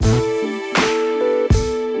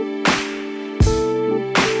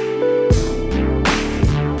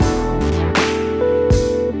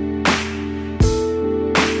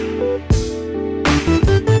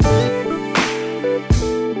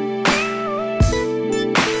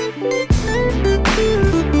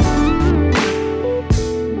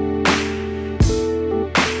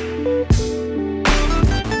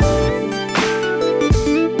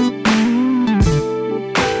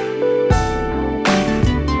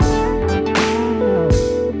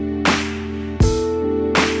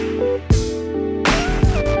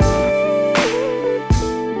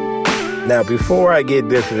Now, before I get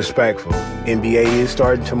disrespectful, NBA is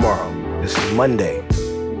starting tomorrow. This is Monday.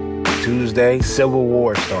 Tuesday, Civil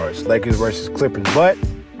War starts. Lakers versus Clippers. But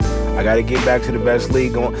I got to get back to the best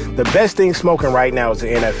league going. The best thing smoking right now is the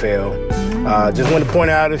NFL. Just want to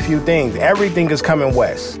point out a few things. Everything is coming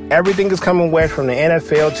west. Everything is coming west from the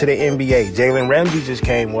NFL to the NBA. Jalen Ramsey just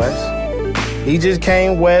came west. He just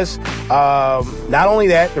came west. Not only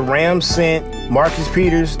that, the Rams sent Marcus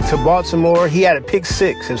Peters to Baltimore. He had a pick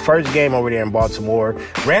six, his first game over there in Baltimore.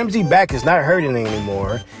 Ramsey back is not hurting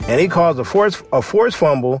anymore, and he caused a forced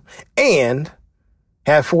fumble and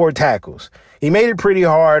had 4 tackles. He made it pretty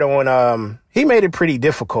hard on. He made it pretty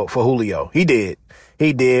difficult for Julio. He did.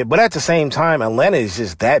 But at the same time, Atlanta is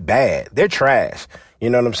just that bad. They're trash.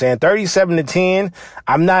 You know what I'm saying? 37-10.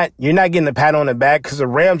 You're not getting the pat on the back because the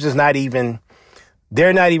Rams is not even.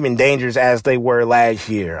 They're not even dangerous as they were last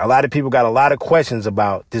year. A lot of people got a lot of questions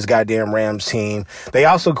about this goddamn Rams team. They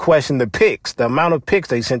also question the picks, the amount of picks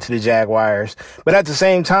they sent to the Jaguars. But at the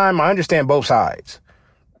same time, I understand both sides.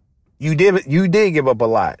 You did give up a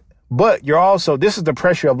lot. But this is the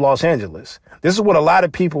pressure of Los Angeles. This is what a lot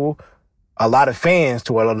of people, a lot of fans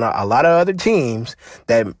to a lot of other teams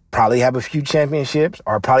that probably have a few championships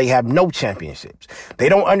or probably have no championships. They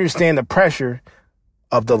don't understand the pressure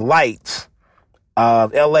of the lights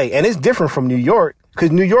of LA. And it's different from New York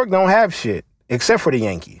because New York don't have shit except for the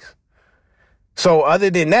Yankees. So other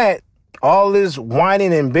than that, all this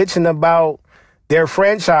whining and bitching about their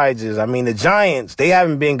franchises. I mean, the Giants, they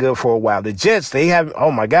haven't been good for a while. The Jets,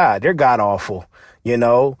 oh my God, they're god awful. You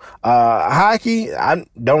know, hockey, I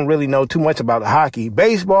don't really know too much about hockey.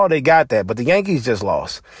 Baseball, they got that, but the Yankees just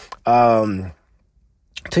lost to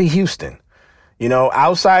Houston. You know,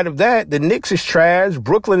 outside of that, the Knicks is trash.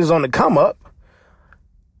 Brooklyn is on the come up.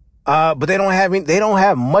 But they don't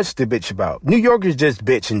have much to bitch about. New York is just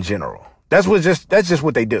bitch in general. That's just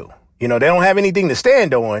what they do. You know, they don't have anything to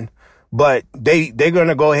stand on, but they're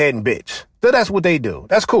gonna go ahead and bitch. So that's what they do.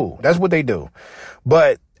 That's cool. That's what they do.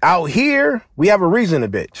 But out here, we have a reason to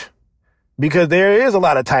bitch because there is a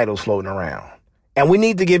lot of titles floating around, and we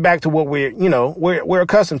need to get back to what we're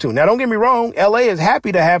accustomed to. Now, don't get me wrong. LA is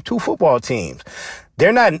happy to have 2 football teams.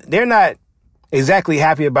 They're not exactly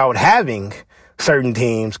happy about having certain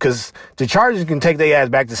teams because the Chargers can take their ass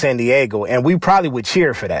back to San Diego and we probably would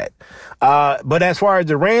cheer for that. But as far as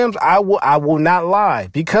the Rams, I will not lie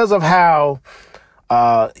because of how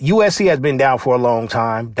USC has been down for a long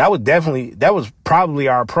time. That was probably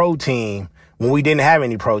our pro team when we didn't have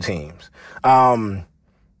any pro teams.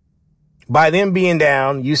 By them being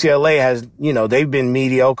down, UCLA has, they've been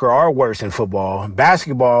mediocre or worse in football.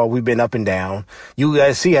 Basketball, we've been up and down.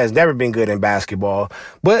 USC has never been good in basketball.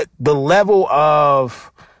 But the level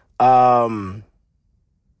of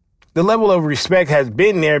respect has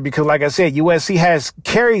been there because, like I said, USC has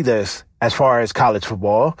carried us as far as college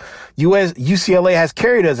football. UCLA has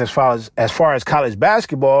carried us as far as college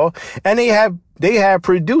basketball, and they have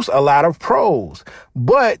produced a lot of pros.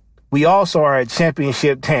 But we also are a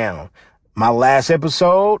championship town. My last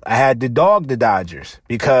episode, I had to dog the Dodgers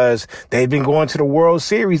because they've been going to the World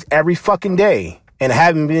Series every fucking day and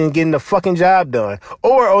haven't been getting the fucking job done,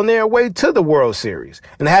 or on their way to the World Series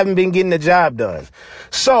and haven't been getting the job done.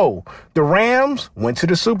 So the Rams went to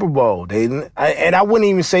the Super Bowl. And I wouldn't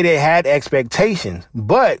even say they had expectations,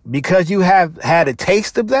 but because you have had a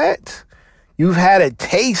taste of that,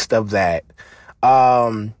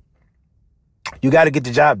 you got to get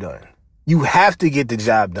the job done. You have to get the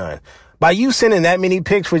job done. By you sending that many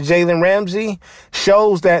picks for Jalen Ramsey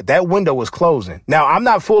shows that window was closing. Now, I'm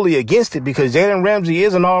not fully against it because Jalen Ramsey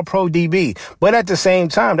is an all-pro DB. But at the same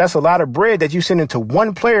time, that's a lot of bread that you send into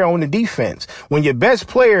one player on the defense. When your best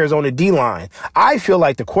player is on the D-line, I feel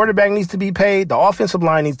like the quarterback needs to be paid, the offensive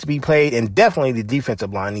line needs to be paid, and definitely the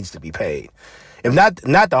defensive line needs to be paid. If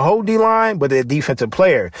not the whole D-line, but the defensive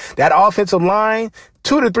player. That offensive line,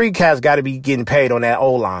 2 to 3 cats got to be getting paid on that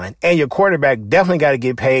O-line. And your quarterback definitely got to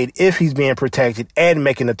get paid if he's being protected and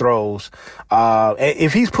making the throws.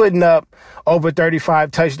 If he's putting up over 35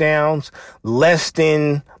 touchdowns, less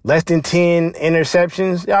than 10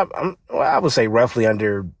 interceptions, I would say roughly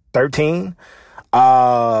under 13.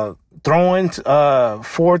 Throwing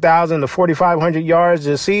 4,000 to 4,500 yards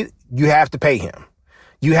a season, you have to pay him.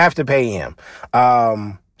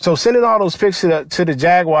 So sending all those picks to the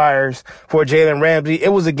Jaguars for Jalen Ramsey, it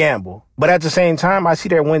was a gamble. But at the same time, I see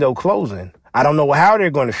their window closing. I don't know how they're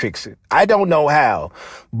going to fix it. I don't know how,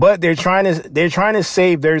 but they're trying to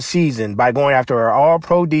save their season by going after an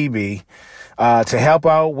all-pro DB, to help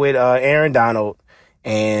out with, Aaron Donald.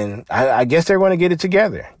 And I guess they're going to get it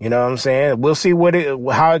together. You know what I'm saying? We'll see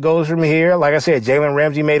how it goes from here. Like I said, Jalen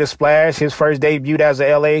Ramsey made a splash, his first debut as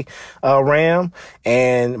a LA Ram,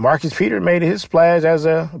 and Marcus Peters made his splash as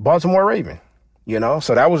a Baltimore Raven. You know,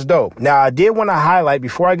 so that was dope. Now, I did want to highlight,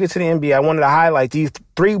 before I get to the NBA, I wanted to highlight these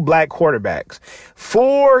 3 black quarterbacks.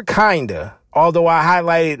 4 kinda, although I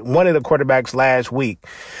highlighted one of the quarterbacks last week.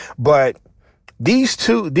 But these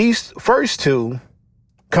first 2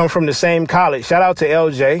 come from the same college. Shout out to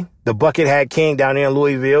LJ, the Buckethead King down there in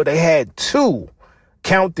Louisville. They had 2,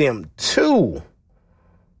 count them, 2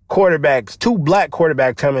 quarterbacks, 2 black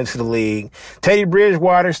quarterbacks come into the league. Teddy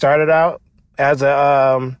Bridgewater started out as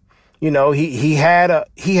a, he had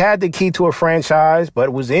the key to a franchise,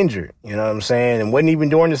 but was injured. You know what I'm saying? And wasn't even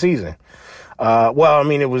during the season.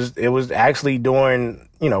 It was actually during,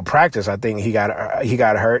 practice. I think he got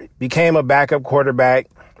hurt, became a backup quarterback.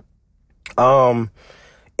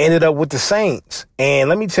 Ended up with the Saints. And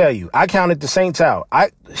let me tell you, I counted the Saints out.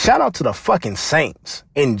 Shout out to the fucking Saints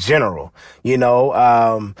in general,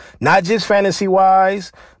 not just fantasy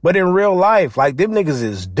wise, but in real life. Like, them niggas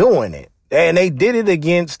is doing it. And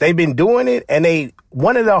they've been doing it. And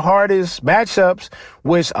one of the hardest matchups,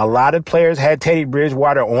 which a lot of players had Teddy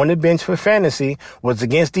Bridgewater on the bench for fantasy, was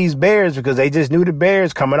against these Bears, because they just knew the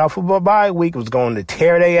Bears coming off of a bye week was going to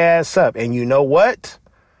tear their ass up. And you know what?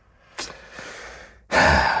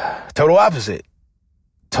 Total opposite.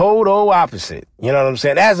 You know what I'm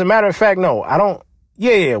saying? As a matter of fact, no, I don't.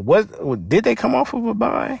 Yeah. What did they come off of a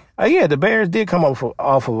bye? Yeah, the Bears did come off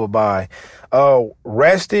of a bye.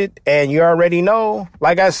 Rested, and you already know,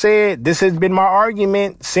 like I said, this has been my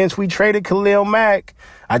argument since we traded Khalil Mack.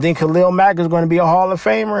 I think Khalil Mack is going to be a Hall of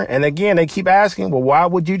Famer. And again, they keep asking, well, why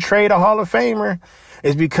would you trade a Hall of Famer?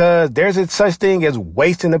 It's because there's a such thing as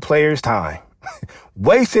wasting the player's time.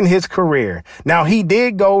 Wasting his career. Now, he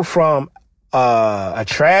did go from a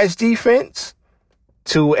trash defense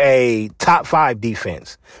to a top 5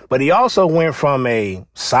 defense, but he also went from a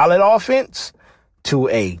solid offense to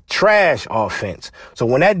a trash offense. So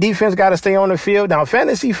when that defense got to stay on the field, now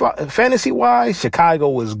fantasy wise, Chicago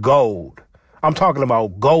was gold. I'm talking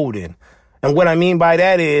about golden. And what I mean by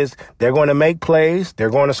that is they're going to make plays, they're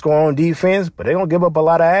going to score on defense, but they're going to give up a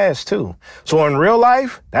lot of ass too. So in real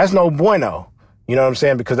life, that's no bueno. You know what I'm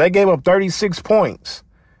saying? Because they gave up 36 points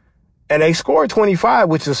and they scored 25,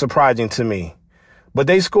 which is surprising to me. But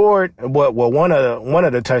they scored, one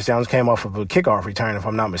of the touchdowns came off of a kickoff return, if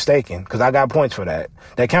I'm not mistaken, because I got points for that.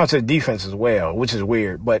 That counts as defense as well, which is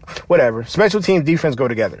weird, but whatever. Special teams, defense go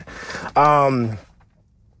together.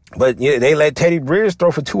 But yeah, they let Teddy Bridges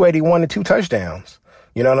throw for 281 and 2 touchdowns.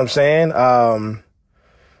 You know what I'm saying?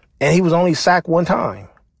 And he was only sacked 1 time.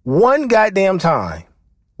 One goddamn time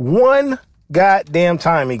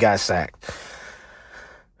he got sacked.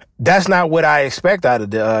 That's not what I expect out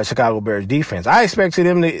of the Chicago Bears defense. I expected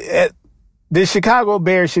them the Chicago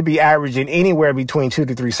Bears should be averaging anywhere between 2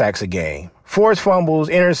 to 3 sacks a game. Forced fumbles,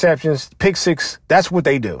 interceptions, pick six. That's what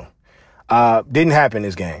they do. Didn't happen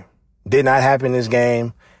this game. Did not happen this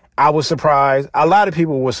game. I was surprised. A lot of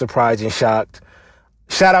people were surprised and shocked.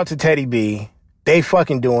 Shout out to Teddy B. They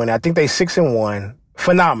fucking doing it. I think they 6-1.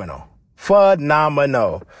 Phenomenal. Shout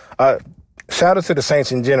out to the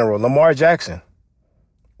Saints in general. Lamar Jackson.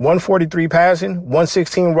 143 passing,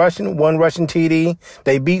 116 rushing, 1 rushing TD.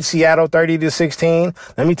 They beat Seattle 30-16.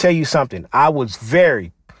 Let me tell you something.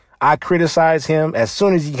 I criticized him as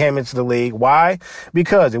soon as he came into the league. Why?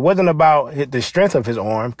 Because it wasn't about the strength of his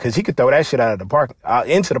arm, because he could throw that shit out of the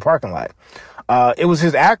into the parking lot. It was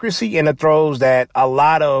his accuracy in the throws that a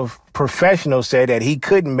lot of professionals said that he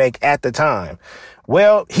couldn't make at the time.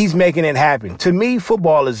 Well, he's making it happen. To me,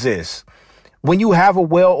 football is this. When you have a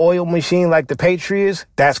well-oiled machine like the Patriots,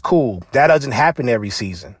 that's cool. That doesn't happen every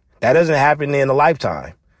season. That doesn't happen in a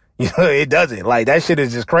lifetime. It doesn't. Like, that shit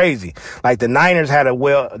is just crazy. Like, the Niners had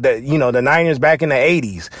the Niners back in the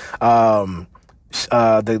 80s.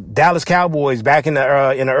 The Dallas Cowboys back in the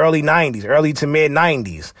early 90s, early to mid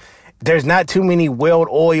 90s. There's not too many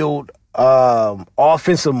well-oiled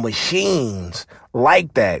offensive machines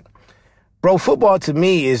like that. Bro, football to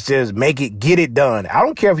me is just get it done. I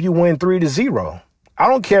don't care if you win 3-0. I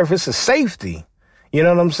don't care if it's a safety. You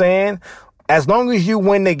know what I'm saying? As long as you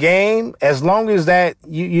win the game, as long as that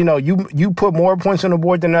you put more points on the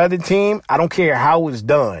board than the other team, I don't care how it's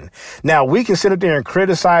done. Now, we can sit up there and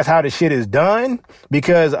criticize how the shit is done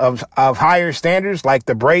because of higher standards like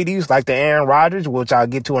the Brady's, like the Aaron Rodgers, which I'll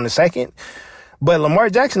get to in a second. But Lamar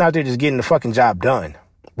Jackson out there just getting the fucking job done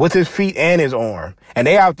with his feet and his arm. And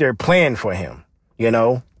they out there playing for him,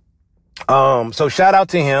 So shout out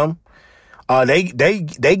to him. They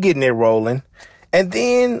getting it rolling. And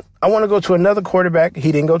then I want to go to another quarterback.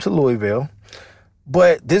 He didn't go to Louisville.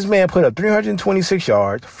 But this man put up 326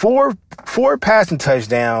 yards, four passing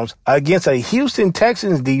touchdowns against a Houston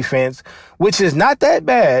Texans defense, which is not that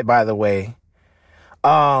bad, by the way.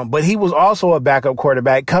 But he was also a backup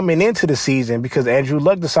quarterback coming into the season because Andrew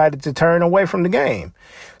Luck decided to turn away from the game.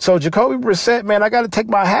 So Jacoby Brissett, man, I got to take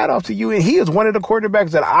my hat off to you. And he is one of the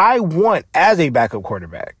quarterbacks that I want as a backup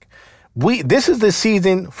quarterback. This is the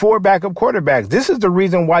season for backup quarterbacks. This is the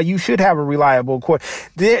reason why you should have a reliable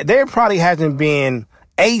quarterback. There probably hasn't been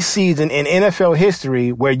a season in NFL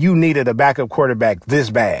history where you needed a backup quarterback this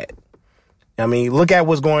bad. I mean, look at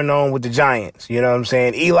what's going on with the Giants. You know what I'm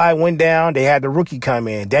saying? Eli went down. They had the rookie come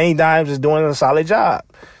in. Danny Dimes is doing a solid job.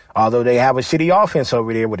 Although they have a shitty offense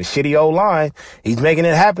over there with a shitty O-line, he's making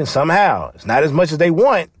it happen somehow. It's not as much as they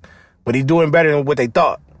want, but he's doing better than what they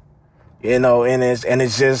thought. You know, and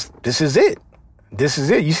it's just, this is it. This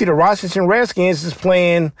is it. You see the Washington Redskins is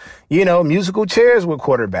playing, you know, musical chairs with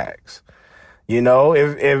quarterbacks. You know,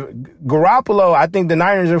 if Garoppolo, I think the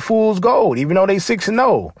Niners are fool's gold, even though they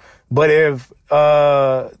 6-0. But if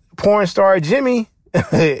porn star Jimmy,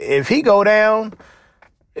 if he go down,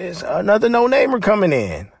 it's another no-namer coming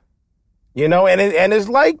in. You know, and it's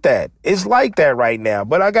like that. It's like that right now.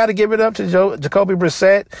 But I got to give it up to Jacoby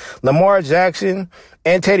Brissett, Lamar Jackson,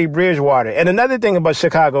 and Teddy Bridgewater. And another thing about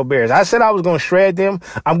Chicago Bears, I said I was going to shred them.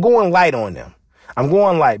 I'm going light on them. I'm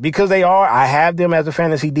going light because I have them as a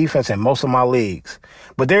fantasy defense in most of my leagues.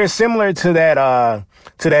 But they're similar to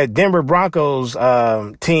that Denver Broncos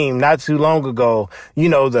team not too long ago. You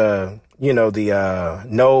know, the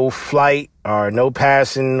no flight or no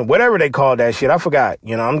passing, whatever they call that shit. I forgot.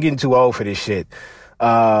 You know, I'm getting too old for this shit.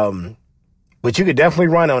 But you could definitely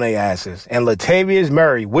run on their asses. And Latavius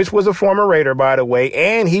Murray, which was a former Raider, by the way,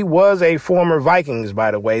 and he was a former Vikings,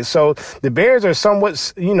 by the way. So the Bears are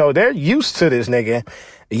somewhat, you know, they're used to this nigga.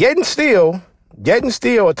 Yet and still,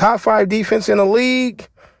 a top 5 defense in the league.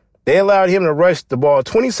 They allowed him to rush the ball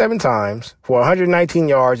 27 times for 119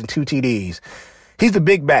 yards and 2 TDs. He's the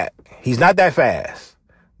big back. He's not that fast,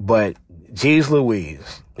 but geez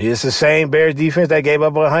Louise. It's the same Bears defense that gave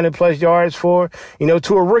up 100+ yards to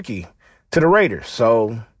a rookie, to the Raiders.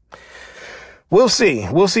 So we'll see.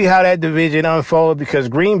 We'll see how that division unfolds because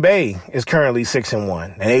Green Bay is currently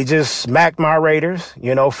 6-1. And they just smacked my Raiders,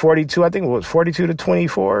 42, I think it was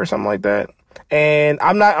 42-24 or something like that. And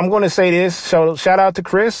I'm going to say this. So shout out to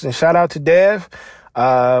Chris and shout out to Dev.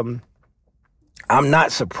 I'm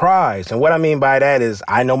not surprised. And what I mean by that is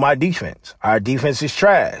I know my defense. Our defense is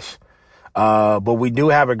trash. But we do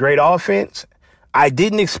have a great offense. I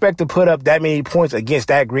didn't expect to put up that many points against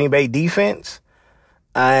that Green Bay defense.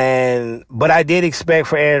 But I did expect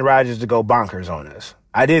for Aaron Rodgers to go bonkers on us.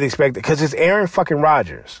 I did expect it because it's Aaron fucking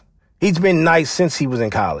Rodgers. He's been nice since he was in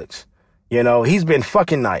college. He's been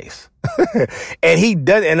fucking nice. And he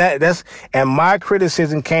does, and my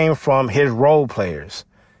criticism came from his role players.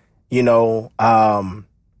 He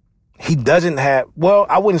doesn't have,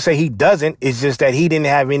 I wouldn't say he doesn't. It's just that he didn't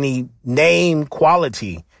have any name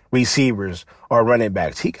quality receivers or running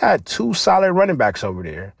backs. He got 2 solid running backs over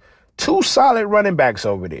there. 2 solid running backs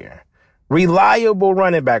over there. Reliable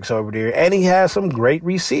running backs over there. And he has some great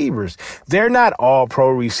receivers. They're not all pro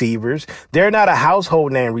receivers. They're not a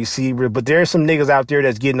household name receiver, but there's some niggas out there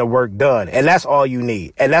that's getting the work done. And that's all you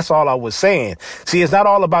need. And that's all I was saying. See, it's not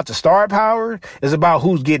all about the star power. It's about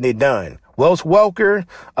who's getting it done. Wes Welker,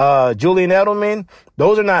 Julian Edelman,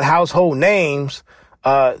 those are not household names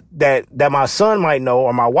that my son might know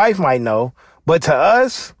or my wife might know. But to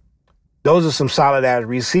us, those are some solid ass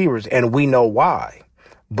receivers, and we know why.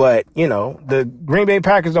 But, the Green Bay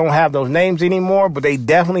Packers don't have those names anymore, but they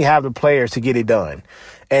definitely have the players to get it done.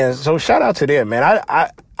 And so shout out to them, man.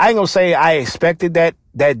 I ain't gonna say I expected that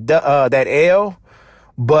L,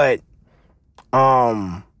 but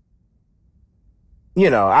I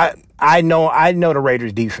know the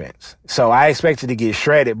Raiders defense. So I expected to get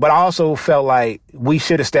shredded, but I also felt like we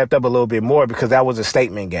should have stepped up a little bit more because that was a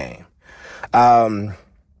statement game.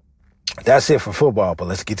 That's it for football, but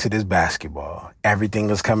let's get to this basketball. Everything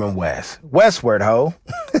is coming westward, ho.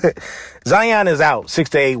 Zion is out 6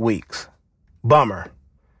 to 8 weeks. Bummer.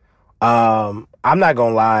 I'm not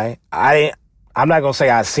gonna lie. I'm not gonna say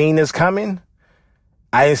I seen this coming.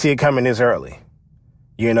 I didn't see it coming this early.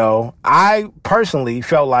 I personally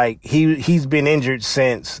felt like he's been injured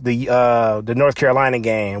since the North Carolina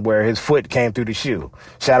game where his foot came through the shoe.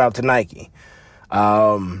 Shout out to Nike.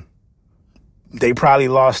 They probably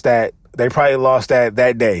lost that. They probably lost that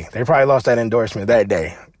day. They probably lost that endorsement that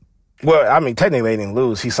day. Well, I mean, technically they didn't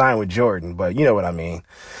lose. He signed with Jordan, but you know what I mean.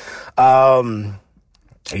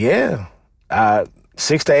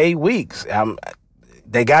 6 to 8 weeks.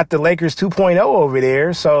 they got the Lakers 2.0 over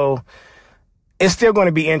there, so it's still going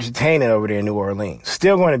to be entertaining over there in New Orleans.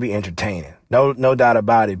 Still going to be entertaining. No doubt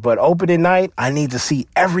about it. But opening night, I need to see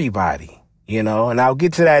everybody, and I'll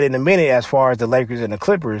get to that in a minute as far as the Lakers and the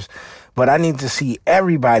Clippers, but I need to see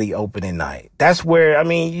everybody opening night. That's where,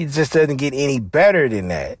 it just doesn't get any better than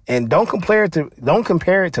that. And don't compare it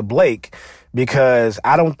to Blake, because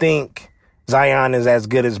I don't think Zion is as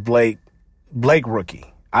good as Blake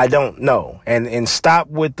rookie. I don't know. And stop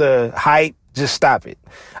with the hype. Just stop it.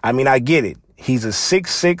 I get it. He's a 6'6",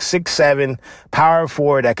 6'7" power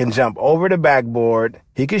forward that can jump over the backboard.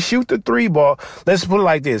 He can shoot the three ball. Let's put it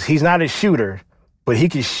like this. He's not a shooter, but he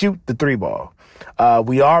can shoot the three ball.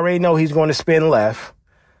 We already know he's going to spin left.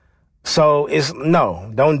 So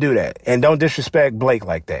don't do that. And don't disrespect Blake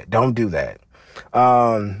like that. Don't do that.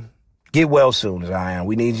 Get well soon, Zion.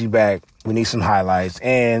 We need you back. We need some highlights.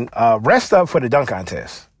 And rest up for the dunk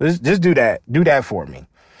contest. Just do that. Do that for me.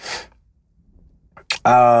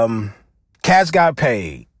 Cats got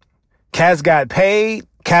paid.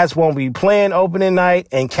 Cats won't be playing opening night,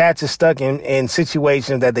 and Cats is stuck in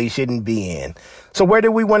situations that they shouldn't be in. So where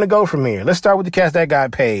do we want to go from here? Let's start with the Cats that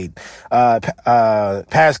got paid. Pascal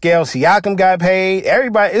Siakam got paid.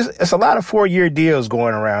 Everybody, it's a lot of 4-year deals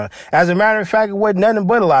going around. As a matter of fact, it wasn't nothing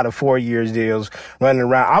but a lot of 4-year deals running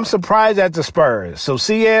around. I'm surprised at the Spurs. So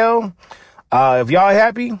CL, if y'all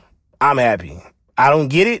happy, I'm happy. I don't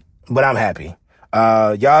get it, but I'm happy.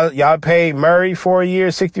 Y'all paid Murray 4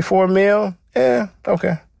 years, $64 million. Yeah,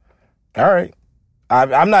 okay. All right.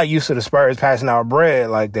 I'm not used to the Spurs passing out bread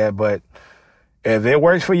like that, but if it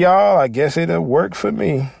works for y'all, I guess it'll work for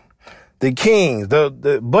me. The Kings,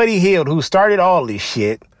 the Buddy Hield, who started all this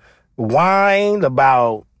shit, whined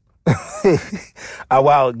about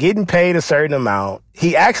getting paid a certain amount.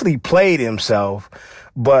 He actually played himself,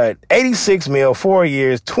 but $86 million, 4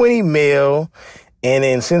 years, $20 million, and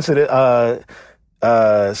then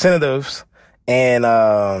Senators, and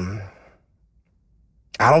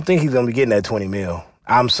I don't think he's going to be getting that $20 million.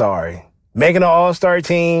 I'm sorry. Making an all-star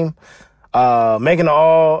team, making an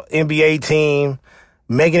all-NBA team,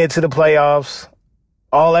 making it to the playoffs,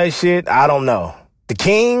 all that shit, I don't know. The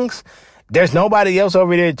Kings, there's nobody else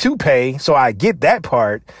over there to pay, so I get that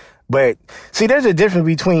part. But, see, there's a difference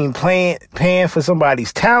between paying for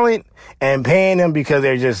somebody's talent and paying them because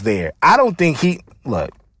they're just there. I don't think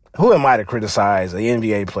look, who am I to criticize an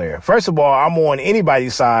NBA player? First of all, I'm on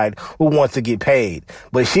anybody's side who wants to get paid.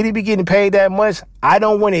 But should he be getting paid that much? I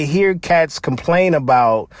don't want to hear cats complain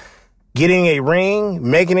about getting a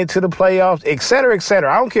ring, making it to the playoffs, et cetera, et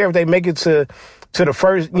cetera. I don't care if they make it to the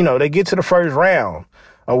first, they get to the first round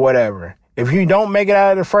or whatever. If you don't make it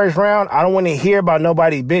out of the first round, I don't want to hear about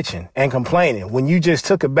nobody bitching and complaining when you just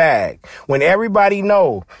took a bag. When everybody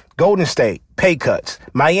know Golden State, pay cuts.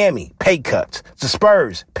 Miami, pay cuts. The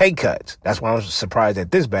Spurs, pay cuts. That's why I'm surprised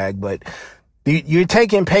at this bag, but you're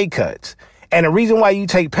taking pay cuts. And the reason why you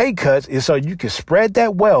take pay cuts is so you can spread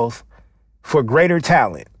that wealth for greater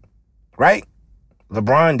talent, right?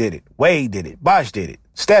 LeBron did it. Wade did it. Bosh did it.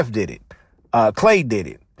 Steph did it. Clay did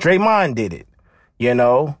it. Draymond did it.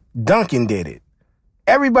 Duncan did it.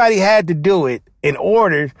 Everybody had to do it in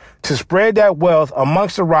order to spread that wealth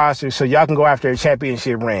amongst the roster so y'all can go after a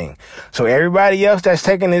championship ring. So everybody else that's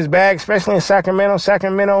taking this bag, especially in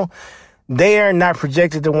Sacramento, they are not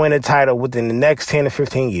projected to win a title within the next 10 to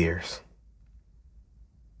 15 years.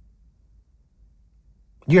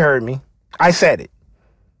 You heard me. I said it.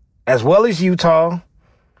 As well as Utah.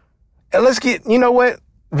 And let's get, you know what?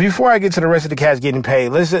 Before I get to the rest of the cats getting paid,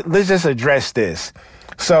 let's just address this.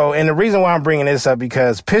 So, and the reason why I'm bringing this up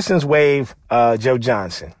because Pistons waived Joe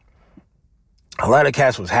Johnson. A lot of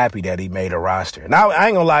cats was happy that he made a roster. Now, I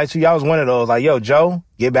ain't gonna lie to you, I was one of those like, yo, Joe,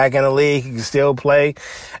 get back in the league, he can still play.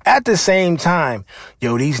 At the same time,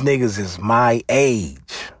 these niggas is my age.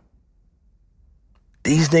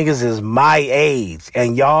 These niggas is my age.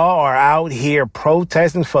 And y'all are out here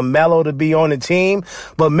protesting for Melo to be on the team,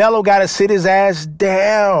 but Melo gotta sit his ass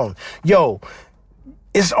down.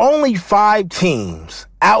 It's only 5 teams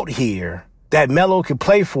out here that Melo could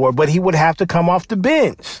play for, but he would have to come off the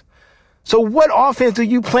bench. So what offense do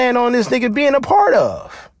you plan on this nigga being a part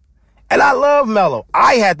of? And I love Melo.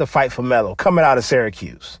 I had to fight for Melo coming out of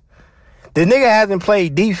Syracuse. The nigga hasn't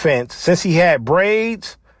played defense since he had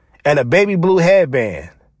braids and a baby blue headband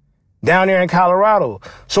down there in Colorado.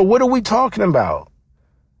 So what are we talking about?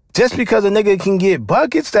 Just because a nigga can get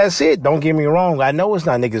buckets, that's it. Don't get me wrong. I know it's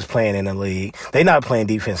not niggas playing in the league. They not playing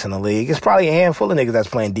defense in the league. It's probably a handful of niggas that's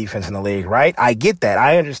playing defense in the league, right? I get that.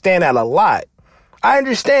 I understand that a lot. I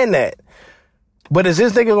understand that. But is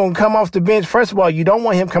this nigga going to come off the bench? First of all, you don't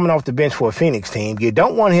want him coming off the bench for a Phoenix team. You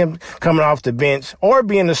don't want him coming off the bench or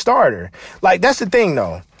being a starter. Like, that's the thing,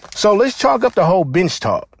 though. So let's chalk up the whole bench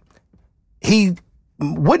talk. He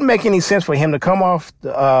wouldn't make any sense for him to come off,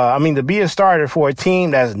 to be a starter for a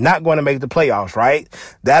team that's not going to make the playoffs, right?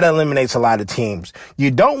 That eliminates a lot of teams. You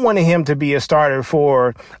don't want him to be a starter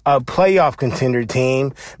for a playoff contender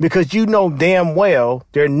team because you know damn well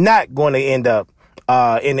they're not going to end up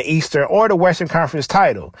in the Eastern or the Western Conference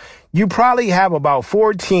title. You probably have about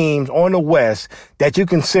 4 teams on the West that you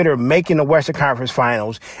consider making the Western Conference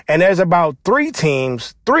Finals. And there's about 3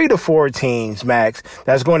 to 4 teams, max,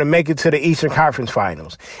 that's going to make it to the Eastern Conference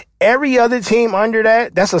Finals. Every other team under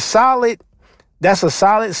that, that's a solid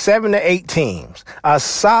 7 to 8 teams. A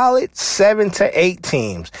solid 7 to 8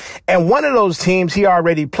 teams. And one of those teams he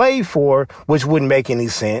already played for, which wouldn't make any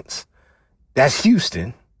sense. That's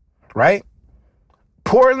Houston, right?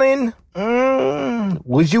 Portland,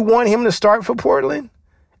 would you want him to start for Portland?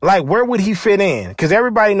 Like, where would he fit in? Because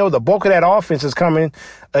everybody knows the bulk of that offense is coming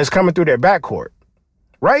through their backcourt,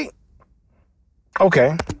 right?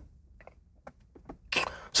 Okay.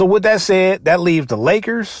 So with that said, that leaves the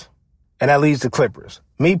Lakers and that leaves the Clippers.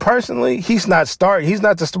 Me personally, he's not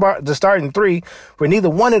the starting 3 for neither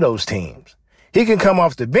one of those teams. He can come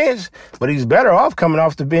off the bench, but he's better off coming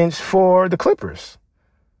off the bench for the Clippers.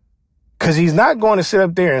 Because he's not going to sit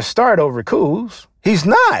up there and start over Kuz. He's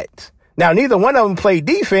not. Now, neither one of them play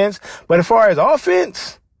defense, but as far as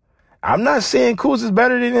offense, I'm not saying Kuz is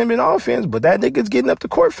better than him in offense, but that nigga's getting up the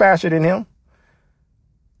court faster than him.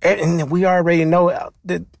 And we already know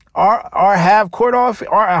that our half-court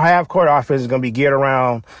offense is going to be geared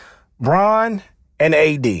around Bron and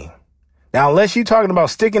AD. Now, unless you're talking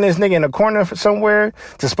about sticking this nigga in a corner somewhere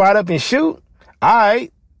to spot up and shoot, all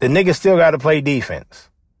right, the nigga still got to play defense.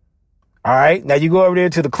 All right, now you go over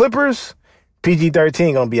there to the Clippers,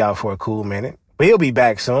 PG-13 going to be out for a cool minute, but he'll be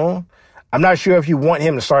back soon. I'm not sure if you want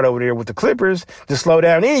him to start over there with the Clippers to slow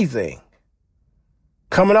down anything.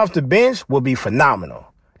 Coming off the bench will be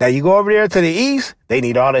phenomenal. Now you go over there to the East, they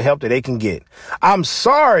need all the help that they can get. I'm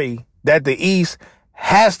sorry that the East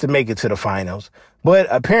has to make it to the finals, but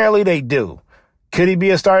apparently they do. Could he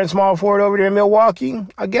be a starting small forward over there in Milwaukee?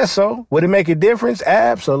 I guess so. Would it make a difference?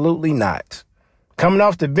 Absolutely not. Coming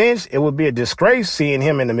off the bench, it would be a disgrace seeing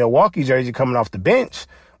him in the Milwaukee jersey coming off the bench.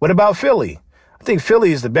 What about Philly? I think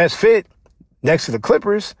Philly is the best fit next to the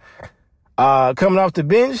Clippers. Coming off the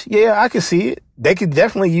bench, yeah, I can see it. They could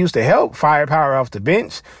definitely use the help, firepower off the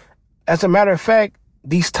bench. As a matter of fact,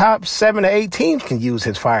 these top 7 to 8 teams can use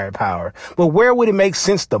his firepower. But where would it make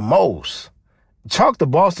sense the most? Chalk the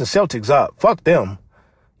Boston Celtics up. Fuck them.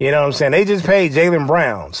 You know what I'm saying? They just paid Jaylen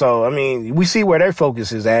Brown. So, I mean, we see where their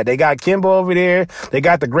focus is at. They got Kemba over there. They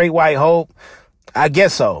got the Great White Hope. I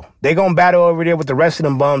guess so. They're going to battle over there with the rest of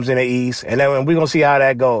them bums in the East, and then we're going to see how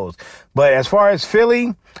that goes. But as far as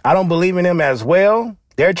Philly, I don't believe in them as well.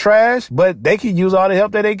 They're trash, but they could use all the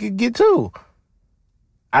help that they could get, too.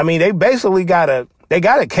 I mean, they basically got a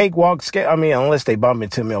cakewalk unless they bump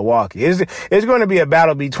into Milwaukee. It's going to be a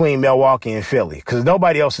battle between Milwaukee and Philly because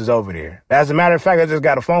nobody else is over there. As a matter of fact, I just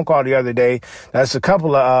got a phone call the other day. That's a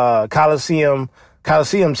couple of Coliseum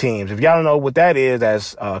teams. If y'all don't know what that is,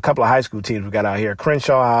 that's a couple of high school teams we got out here.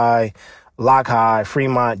 Crenshaw High, Locke High,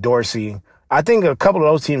 Fremont, Dorsey. I think a couple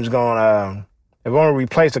of those teams are going to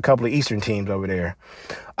replace a couple of Eastern teams over there.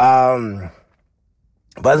 But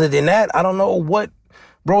other than that, I don't know what,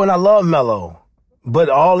 bro, and I love Melo. But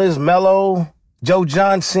all this Melo, Joe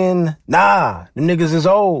Johnson, nah, the niggas is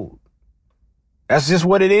old. That's just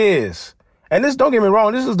what it is. And this, don't get me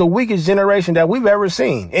wrong, this is the weakest generation that we've ever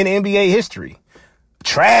seen in NBA history.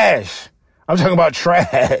 Trash. I'm talking about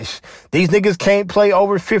trash. These niggas can't play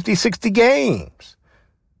over 50, 60 games.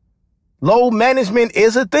 Load management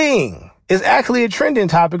is a thing. It's actually a trending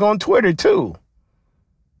topic on Twitter, too.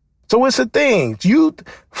 So it's a thing.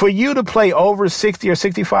 For you to play over 60 or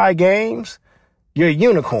 65 games, you're a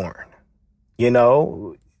unicorn. You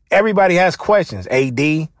know, everybody has questions. AD,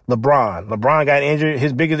 LeBron. LeBron got injured.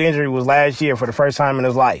 His biggest injury was last year for the first time in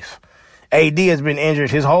his life. AD has been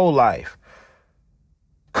injured his whole life.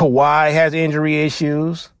 Kawhi has injury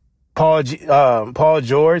issues. Paul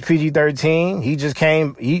George, PG-13, he just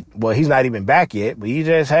came. He's not even back yet, but he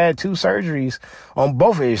just had 2 surgeries on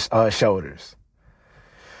both of his shoulders.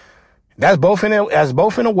 That's both in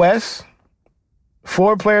the West.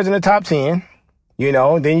 4 players in the top 10. You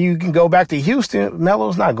know, then you can go back to Houston.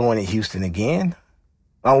 Melo's not going to Houston again.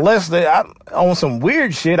 Unless they're on some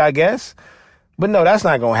weird shit, I guess. But no, that's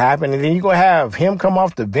not going to happen. And then you're going to have him come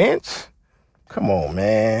off the bench? Come on,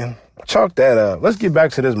 man. Chalk that up. Let's get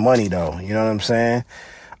back to this money, though. You know what I'm saying?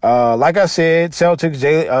 Like I said, Celtics,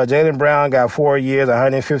 Jaylen Brown got 4 years,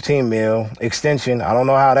 $115 million extension. I don't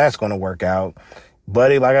know how that's going to work out.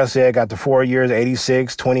 Buddy, like I said, got the 4 years,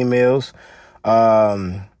 86, 20 mils.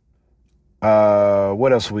 What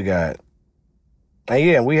else we got? And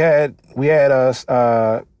yeah, we had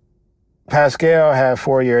Pascal had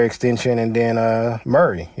 4-year extension, and then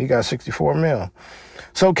Murray, he got 64 mil.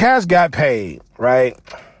 So Cass got paid, right?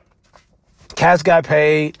 Cass got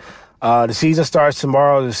paid. The season starts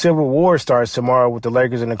tomorrow. The Civil War starts tomorrow with the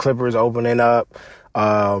Lakers and the Clippers opening up.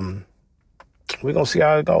 We're going to see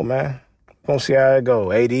how it go, man. We're going to see how it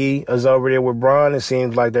go. AD is over there with Bron. It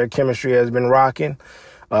seems like their chemistry has been rocking.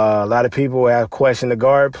 A lot of people have questioned the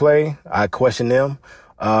guard play. I question them.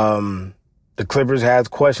 The Clippers has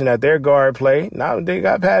questioned at their guard play. Now they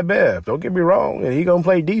got Pat Bev. Don't get me wrong. He going to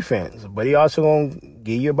play defense, but he also going to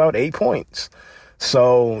give you about 8 points.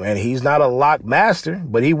 So, and he's not a lock master,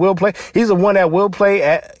 but he will play. He's the one that will play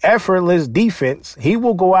effortless defense. He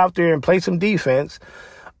will go out there and play some defense.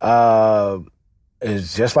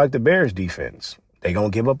 It's just like the Bears defense. They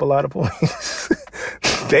going to give up a lot of points.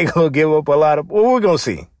 They going to give up a lot of, well, we're going to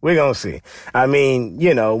see. We're going to see. I mean,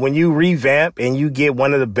 you know, when you revamp and you get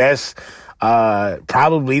one of the best,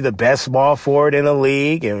 probably the best small forward in the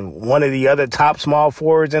league and one of the other top small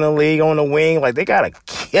forwards in the league on the wing, like they got a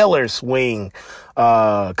killer swing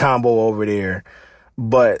combo over there.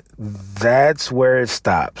 But that's where it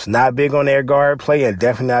stops. Not big on their guard play and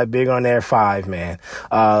definitely not big on their 5, man.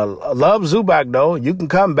 Love Zubac, though. You can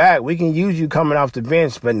come back. We can use you coming off the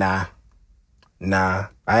bench, but nah.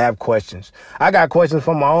 I have questions. I got questions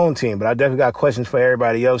for my own team, but I definitely got questions for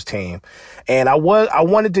everybody else's team. And I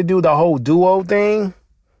wanted to do the whole duo thing,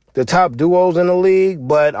 the top duos in the league,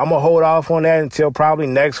 but I'm going to hold off on that until probably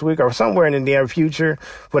next week or somewhere in the near future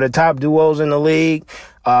for the top duos in the league.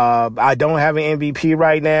 I don't have an MVP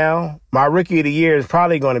right now. My rookie of the year is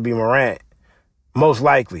probably going to be Morant. Most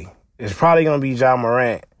likely. It's probably going to be Ja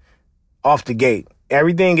Morant off the gate.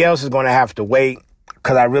 Everything else is going to have to wait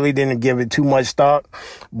because I really didn't give it too much thought.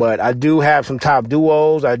 But I do have some top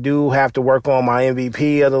duos. I do have to work on my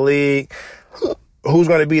MVP of the league. Who's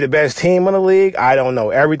going to be the best team in the league? I don't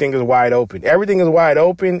know. Everything is wide open. Everything is wide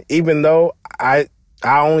open, even though I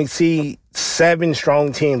only see 7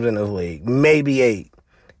 strong teams in the league. Maybe 8.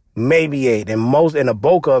 And the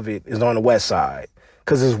bulk of it is on the west side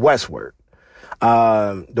because it's westward.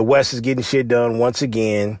 The West is getting shit done once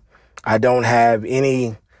again. I don't have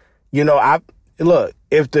any, look,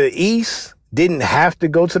 if the East didn't have to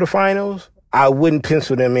go to the finals, I wouldn't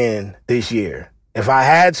pencil them in this year. If I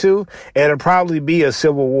had to, it'd probably be a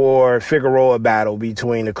Civil War Figueroa battle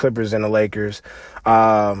between the Clippers and the Lakers.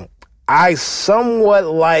 I somewhat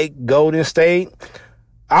like Golden State.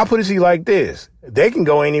 I'll put it to you like this. They can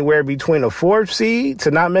go anywhere between a 4th seed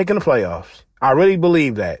to not making the playoffs. I really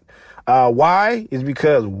believe that. Why? Is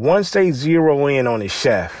because once they zero in on the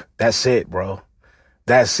chef, that's it, bro.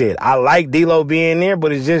 That's it. I like D'Lo being there,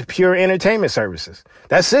 but it's just pure entertainment services.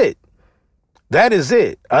 That's it. That is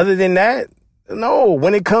it. Other than that, no.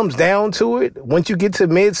 When it comes down to it, once you get to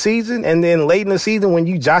mid-season and then late in the season when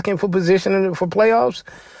you jockeying for position for playoffs,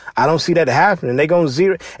 I don't see that happening. They're going to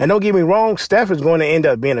zero. And don't get me wrong, Steph is going to end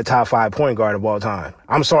up being a top 5 point guard of all time.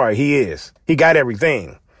 I'm sorry, he is. He got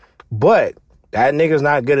everything. But that nigga's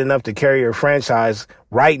not good enough to carry your franchise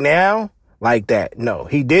right now like that. No,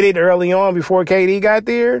 he did it early on before KD got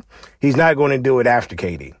there. He's not going to do it after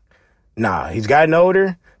KD. Nah, he's gotten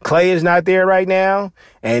older. Clay is not there right now.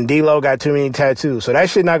 And D'Lo got too many tattoos. So that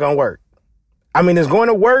shit not going to work. I mean, it's going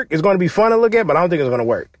to work. It's going to be fun to look at, but I don't think it's going to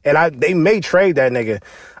work. And they may trade that nigga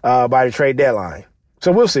by the trade deadline.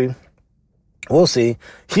 So we'll see. We'll see.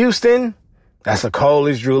 Houston, that's the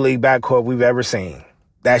coldest Drew League backcourt we've ever seen.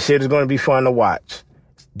 That shit is going to be fun to watch.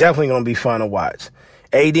 It's definitely going to be fun to watch.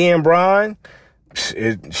 AD and Bron,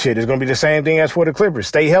 shit is going to be the same thing as for the Clippers.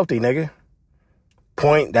 Stay healthy, nigga.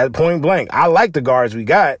 Point blank. I like the guards we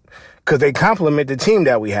got because they complement the team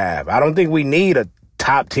that we have. I don't think we need a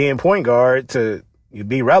top 10 point guard to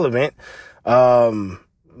be relevant.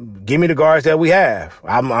 Give me the guards that we have.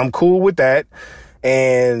 I'm cool with that.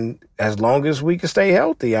 And as long as we can stay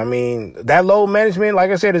healthy, I mean, that load management,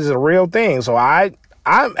 like I said, is a real thing. So I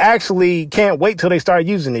actually can't wait till they start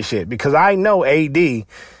using this shit because I know AD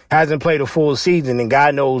hasn't played a full season and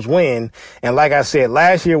God knows when. And like I said,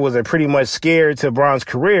 last year was a pretty much scare to Bron's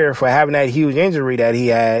career for having that huge injury that he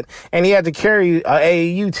had. And he had to carry a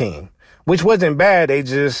AAU team, which wasn't bad. They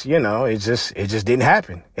just, it just didn't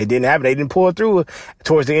happen. It didn't happen. They didn't pull through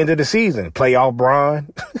towards the end of the season. Playoff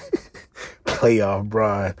Bron. Playoff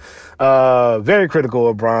Bron. Very critical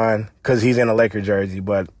of Bron because he's in a Laker jersey,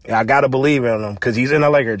 but I got to believe in him because he's in a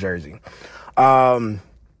Laker jersey.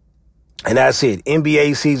 And that's it.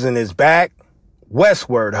 NBA season is back.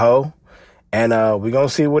 Westward, ho. And we're going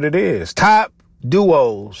to see what it is. Top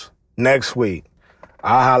duos next week.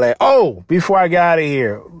 I'll holler at. Oh, before I get out of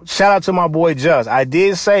here, shout out to my boy Just. I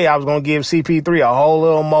did say I was going to give CP3 a whole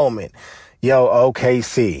little moment. Yo,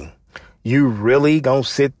 OKC, you really going to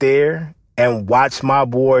sit there and watch my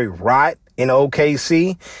boy rot in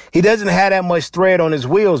OKC? He doesn't have that much thread on his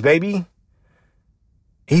wheels, baby.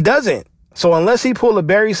 He doesn't. So unless he pull a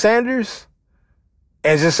Barry Sanders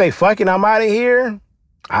and just say, fuck it, I'm out of here,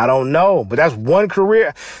 I don't know. But that's one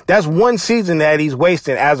career. That's one season that he's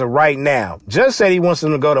wasting as of right now. Just said he wants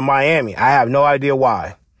him to go to Miami. I have no idea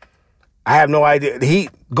why. I have no idea.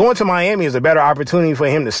 Going to Miami is a better opportunity for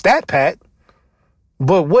him to stat pat.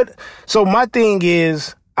 But what? So my thing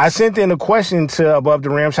is, I sent in a question to Above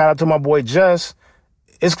the Rim. Shout out to my boy Just.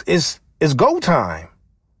 It's go time.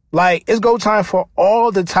 Like, it's go time for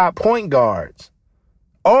all the top point guards.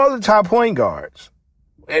 All the top point guards.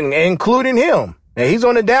 And including him. And he's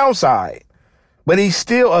on the downside. But he's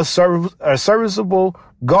still a serviceable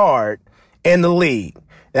guard in the league.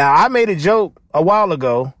 Now, I made a joke a while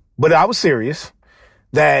ago, but I was serious,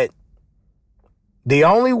 that the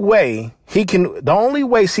only way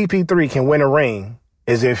CP3 can win a ring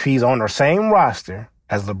is if he's on the same roster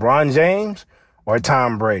as LeBron James or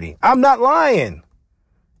Tom Brady. I'm not lying.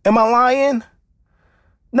 Am I lying?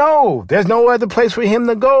 No, there's no other place for him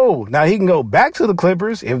to go. Now, he can go back to the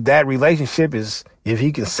Clippers if that relationship is, if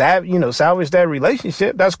he can salvage that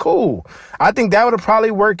relationship, that's cool. I think that would probably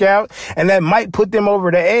work out, and that might put them over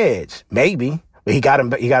the edge. Maybe. But he got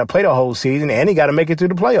to play the whole season, and he got to make it through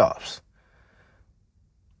the playoffs.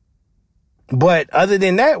 But other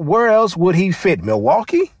than that, where else would he fit?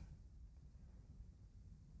 Milwaukee?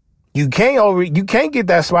 You can't get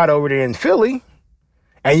that spot over there in Philly.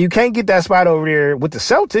 And you can't get that spot over there with the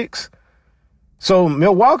Celtics. So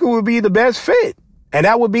Milwaukee would be the best fit. And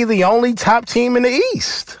that would be the only top team in the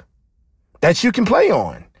East that you can play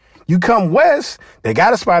on. You come west, they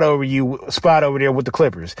got a spot over there with the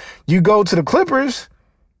Clippers. You go to the Clippers,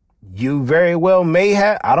 you very well may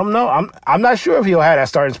have, I don't know. I'm not sure if he'll have that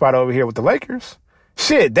starting spot over here with the Lakers.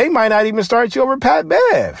 Shit, they might not even start you over Pat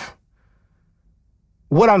Bev.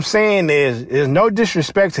 What I'm saying is no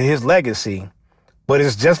disrespect to his legacy. But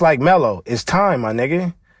it's just like Melo. It's time, my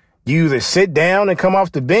nigga. You either sit down and come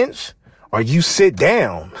off the bench or you sit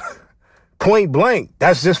down. Point blank.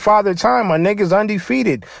 That's just father time. My nigga's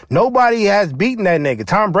undefeated. Nobody has beaten that nigga.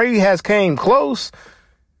 Tom Brady has came close.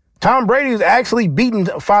 Tom Brady is actually beating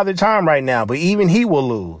father time right now, but even he will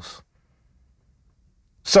lose.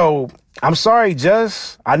 So I'm sorry,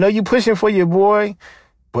 Just. I know you pushing for your boy,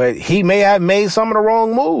 but he may have made some of the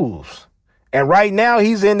wrong moves. And right now,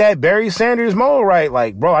 he's in that Barry Sanders mode, right?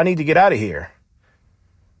 Like, bro, I need to get out of here.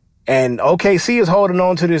 And OKC is holding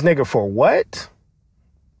on to this nigga for what?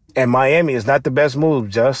 And Miami is not the best move,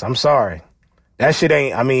 Just. I'm sorry. That shit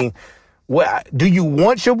ain't, I mean, what, do you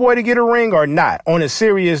want your boy to get a ring or not? On a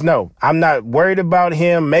serious note, I'm not worried about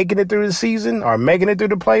him making it through the season or making it through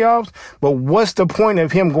the playoffs, but what's the point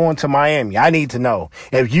of him going to Miami? I need to know.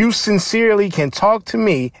 If you sincerely can talk to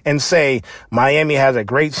me and say Miami has a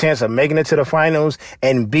great chance of making it to the finals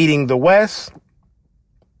and beating the West,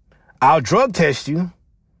 I'll drug test you.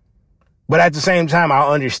 But at the same time,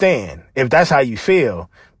 I'll understand if that's how you feel.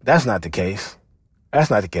 That's not the case. That's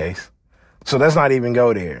not the case. So let's not even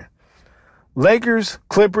go there. Lakers,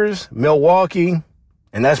 Clippers, Milwaukee,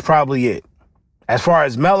 and that's probably it. As far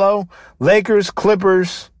as Melo, Lakers,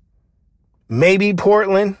 Clippers, maybe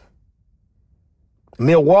Portland,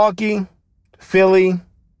 Milwaukee, Philly,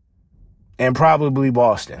 and probably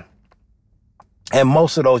Boston. And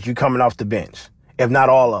most of those, you coming off the bench. If not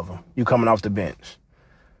all of them, you coming off the bench.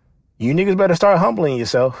 You niggas better start humbling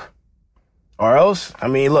yourself. Or else, I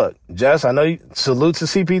mean, look, Jess, I know you salute to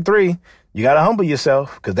CP3. You got to humble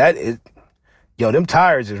yourself because them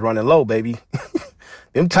tires is running low, baby.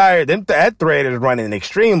 That thread is running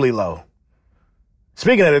extremely low.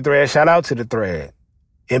 Speaking of the thread, shout out to the thread.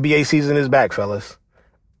 NBA season is back, fellas.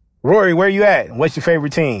 Rory, where you at? What's your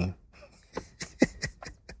favorite team?